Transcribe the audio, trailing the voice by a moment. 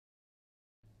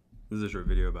This is a short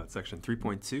video about section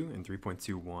 3.2 and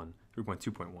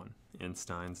 3.2.1 in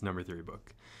Stein's number theory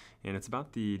book. And it's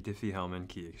about the Diffie-Hellman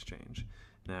Key Exchange.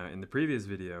 Now, in the previous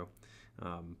video,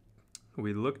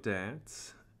 we looked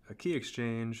at a key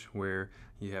exchange where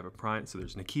you have a prime, so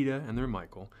there's Nikita and there's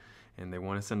Michael, and they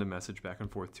want to send a message back and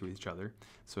forth to each other.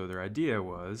 So their idea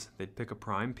was they'd pick a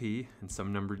prime P and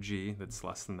some number G that's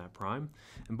less than that prime.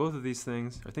 And both of these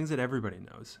things are things that everybody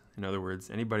knows. In other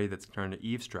words, anybody that's trying to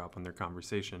eavesdrop on their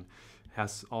conversation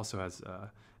also has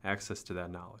access to that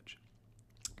knowledge.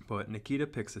 But Nikita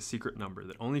picks a secret number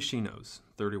that only she knows,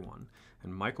 31,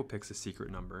 and Michael picks a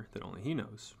secret number that only he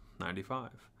knows, 95.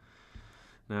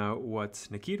 Now, what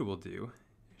Nikita will do,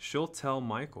 she'll tell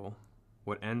Michael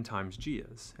what n times g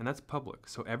is, and that's public,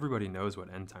 so everybody knows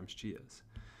what n times g is.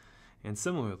 And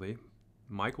similarly,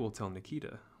 Michael will tell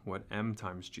Nikita what m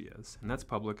times g is, and that's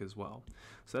public as well.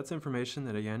 So that's information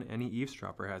that, again, any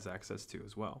eavesdropper has access to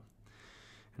as well.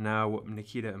 Now, what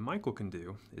Nikita and Michael can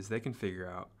do is they can figure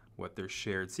out what their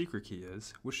shared secret key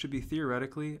is, which should be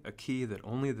theoretically a key that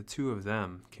only the two of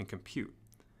them can compute.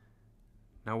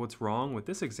 Now, what's wrong with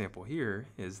this example here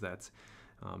is that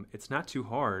it's not too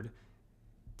hard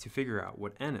to figure out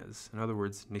what n is. In other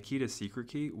words, Nikita's secret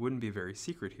key wouldn't be very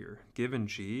secret here. Given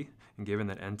g, and given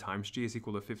that n times g is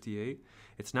equal to 58,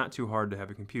 it's not too hard to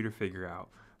have a computer figure out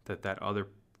that other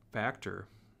factor,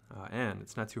 n,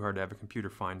 it's not too hard to have a computer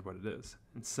find what it is.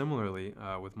 And similarly,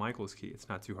 with Michael's key, it's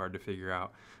not too hard to figure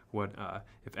out what,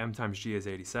 if m times g is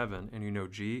 87, and you know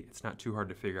g, it's not too hard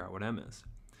to figure out what m is.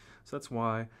 So that's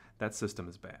why that system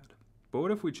is bad. But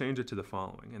what if we change it to the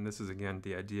following? And this is, again,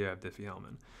 the idea of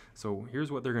Diffie-Hellman. So here's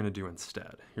what they're going to do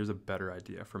instead. Here's a better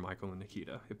idea for Michael and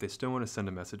Nikita, if they still want to send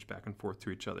a message back and forth to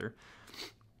each other.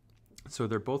 So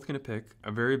they're both going to pick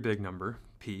a very big number,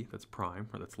 p, that's prime,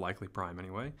 or that's likely prime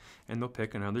anyway, and they'll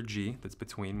pick another g that's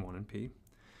between 1 and p.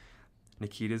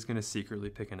 Nikita's going to secretly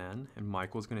pick an n, and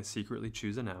Michael's going to secretly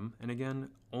choose an m. And again,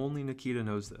 only Nikita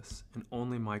knows this, and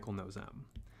only Michael knows m.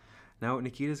 Now what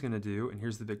Nikita's going to do, and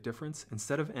here's the big difference,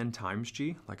 instead of n times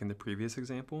g, like in the previous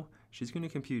example, she's going to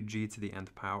compute g to the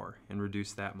nth power and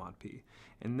reduce that mod p.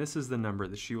 And this is the number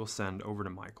that she will send over to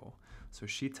Michael. So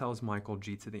she tells Michael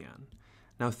g to the n.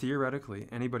 Now theoretically,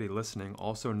 anybody listening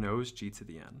also knows g to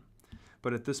the n.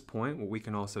 But at this point, what we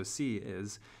can also see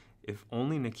is if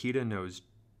only Nikita knows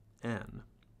n,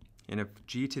 and if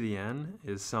g to the n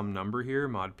is some number here,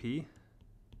 mod p,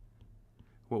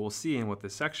 what we'll see and what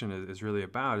this section is really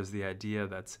about is the idea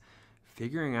that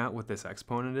figuring out what this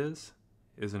exponent is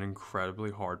an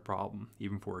incredibly hard problem,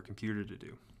 even for a computer to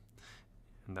do.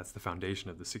 And that's the foundation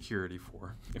of the security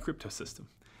for a crypto system.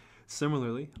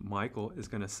 Similarly, Michael is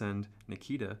going to send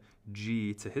Nikita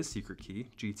g to his secret key,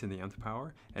 g to the nth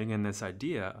power. And again, this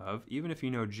idea of even if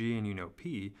you know g and you know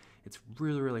p, it's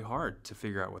really, really hard to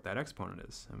figure out what that exponent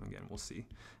is. And again, we'll see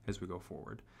as we go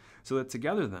forward. So that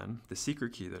together then, the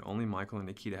secret key that only Michael and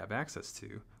Nikita have access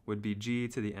to would be g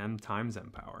to the m times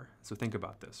m power. So think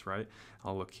about this, right?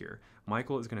 I'll look here.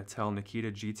 Michael is going to tell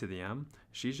Nikita g to the m.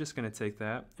 She's just going to take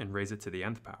that and raise it to the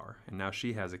nth power. And now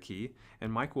she has a key.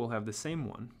 And Michael will have the same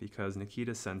one because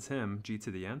Nikita sends him g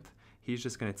to the nth. He's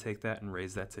just going to take that and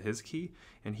raise that to his key.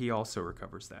 And he also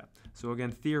recovers that. So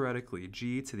again, theoretically,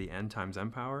 g to the n times m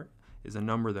power is a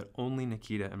number that only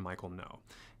Nikita and Michael know.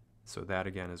 So that,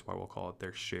 again, is why we'll call it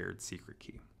their shared secret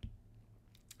key.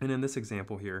 And in this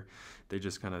example here, they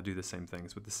just kind of do the same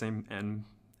things with the same n,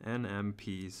 m,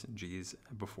 p's, and g's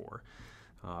before.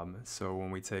 So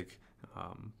when we take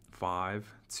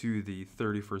 5 to the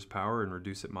 31st power and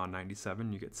reduce it mod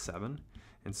 97, you get 7.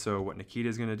 And so what Nikita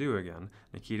is going to do again,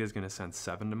 Nikita is going to send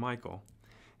 7 to Michael.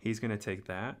 He's going to take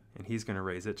that, and he's going to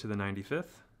raise it to the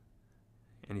 95th,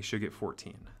 and he should get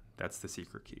 14. That's the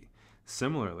secret key.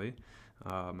 Similarly,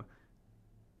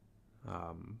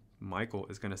 Michael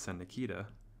is going to send Nikita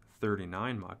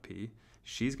 39 mod p.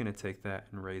 She's going to take that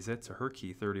and raise it to her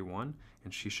key 31,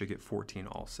 and she should get 14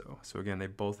 also. So again, they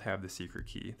both have the secret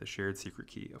key, the shared secret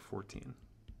key of 14.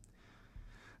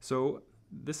 So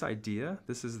this idea,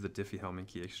 this is the Diffie-Hellman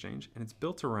Key Exchange, and it's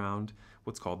built around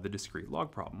what's called the discrete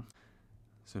log problem.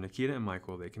 So Nikita and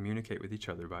Michael, they communicate with each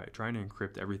other by trying to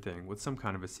encrypt everything with some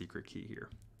kind of a secret key here.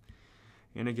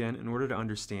 And again, in order to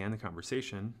understand the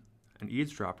conversation, an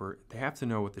eavesdropper, they have to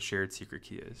know what the shared secret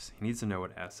key is. He needs to know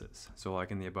what S is. So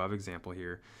like in the above example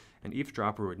here, an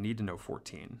eavesdropper would need to know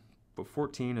 14, but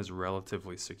 14 is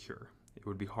relatively secure. It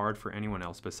would be hard for anyone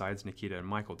else besides Nikita and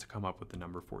Michael to come up with the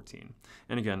number 14.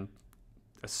 And again,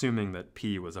 assuming that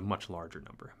p was a much larger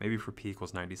number. Maybe for p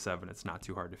equals 97, it's not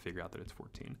too hard to figure out that it's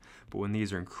 14. But when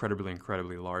these are incredibly,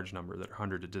 incredibly large numbers that are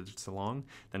hundreds of digits long,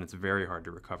 then it's very hard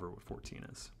to recover what 14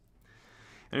 is.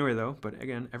 Anyway though, but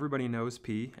again, everybody knows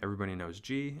P, everybody knows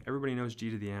G, everybody knows G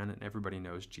to the N, and everybody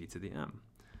knows G to the M.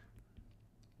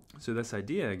 So this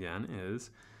idea again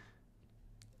is,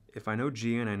 if I know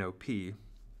G and I know P,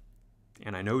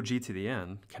 and I know G to the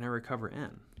N, can I recover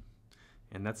N?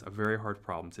 And that's a very hard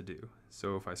problem to do.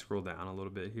 So if I scroll down a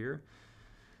little bit here,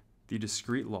 the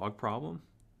discrete log problem,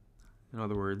 in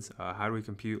other words, how do we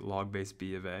compute log base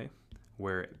B of A,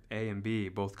 where A and B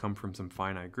both come from some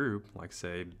finite group, like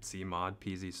say C mod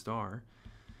PZ star,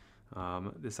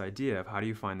 this idea of how do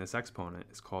you find this exponent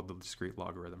is called the discrete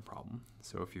logarithm problem.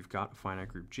 So if you've got a finite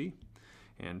group G,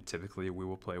 and typically we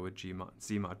will play with C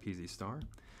mod PZ star,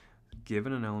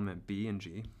 given an element B and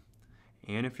G,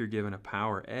 and if you're given a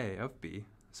power A of B,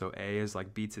 so A is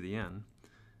like B to the N,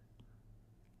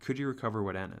 could you recover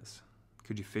what N is?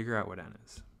 Could you figure out what N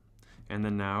is? And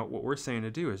then now what we're saying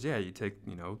to do is, yeah, you take,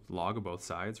 log of both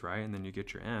sides, right? And then you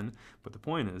get your N. But the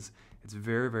point is, it's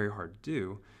very, very hard to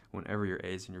do whenever your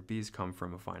A's and your B's come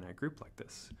from a finite group like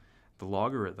this. The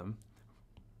logarithm,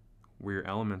 where your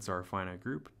elements are a finite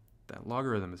group, that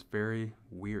logarithm is very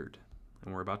weird.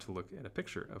 And we're about to look at a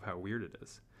picture of how weird it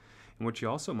is. And what you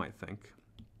also might think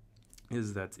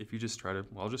is that if you just try to,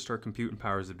 well, I'll just start computing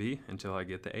powers of B until I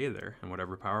get the A there, and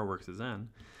whatever power works is N.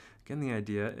 Again, the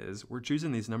idea is we're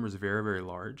choosing these numbers very, very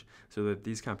large so that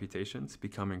these computations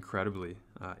become incredibly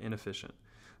inefficient.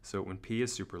 So when P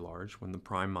is super large, when the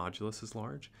prime modulus is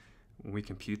large, when we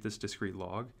compute this discrete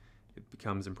log, it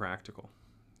becomes impractical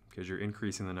because you're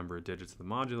increasing the number of digits of the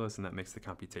modulus, and that makes the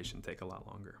computation take a lot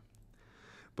longer.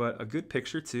 But a good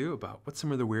picture too about what's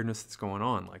some of the weirdness that's going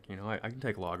on. Like, I can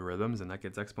take logarithms and that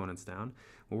gets exponents down.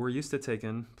 Well, we're used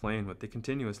to playing with the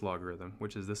continuous logarithm,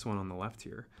 which is this one on the left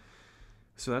here.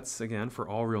 So that's, again, for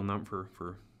all real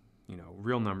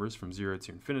real numbers from 0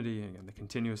 to infinity, again, the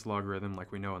continuous logarithm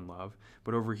like we know and love.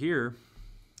 But over here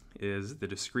is the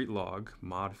discrete log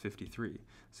mod 53.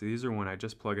 So these are when I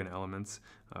just plug in elements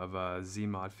of Z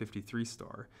mod 53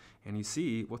 star. And you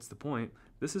see, what's the point?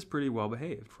 This is pretty well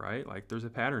behaved, right? Like there's a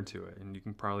pattern to it, and you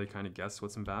can probably kind of guess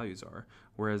what some values are.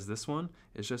 Whereas this one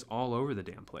is just all over the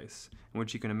damn place. And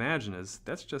what you can imagine is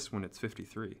that's just when it's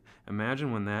 53.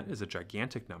 Imagine when that is a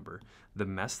gigantic number, the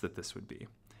mess that this would be.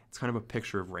 It's kind of a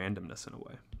picture of randomness in a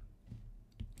way.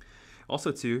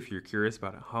 Also too, if you're curious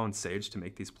about how in Sage to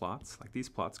make these plots, like these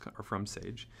plots are from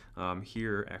Sage,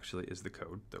 here actually is the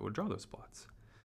code that would draw those plots.